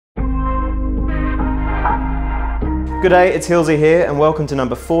Good day, it's Hilsey here and welcome to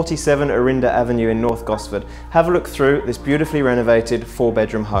number 47 Orinda Avenue in North Gosford. Have a look through this beautifully renovated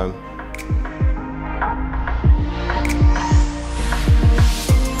 4-bedroom home.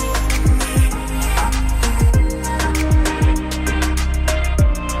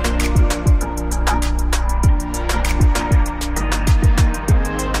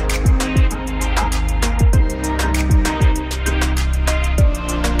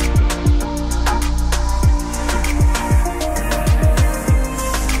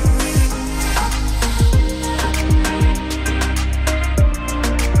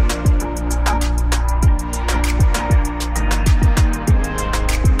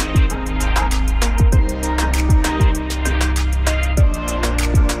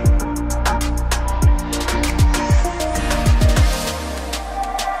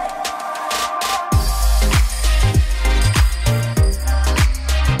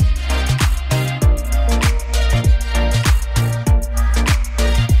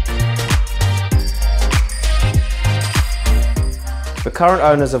 The current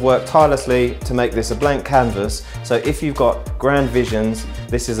owners have worked tirelessly to make this a blank canvas, so if you've got grand visions,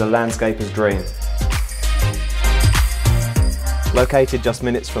 this is a landscaper's dream. Located just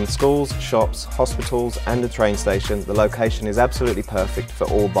minutes from schools, shops, hospitals and the train station, the location is absolutely perfect for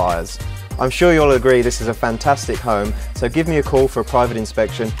all buyers. I'm sure you'll agree this is a fantastic home, so give me a call for a private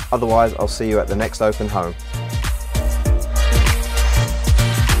inspection, otherwise I'll see you at the next open home.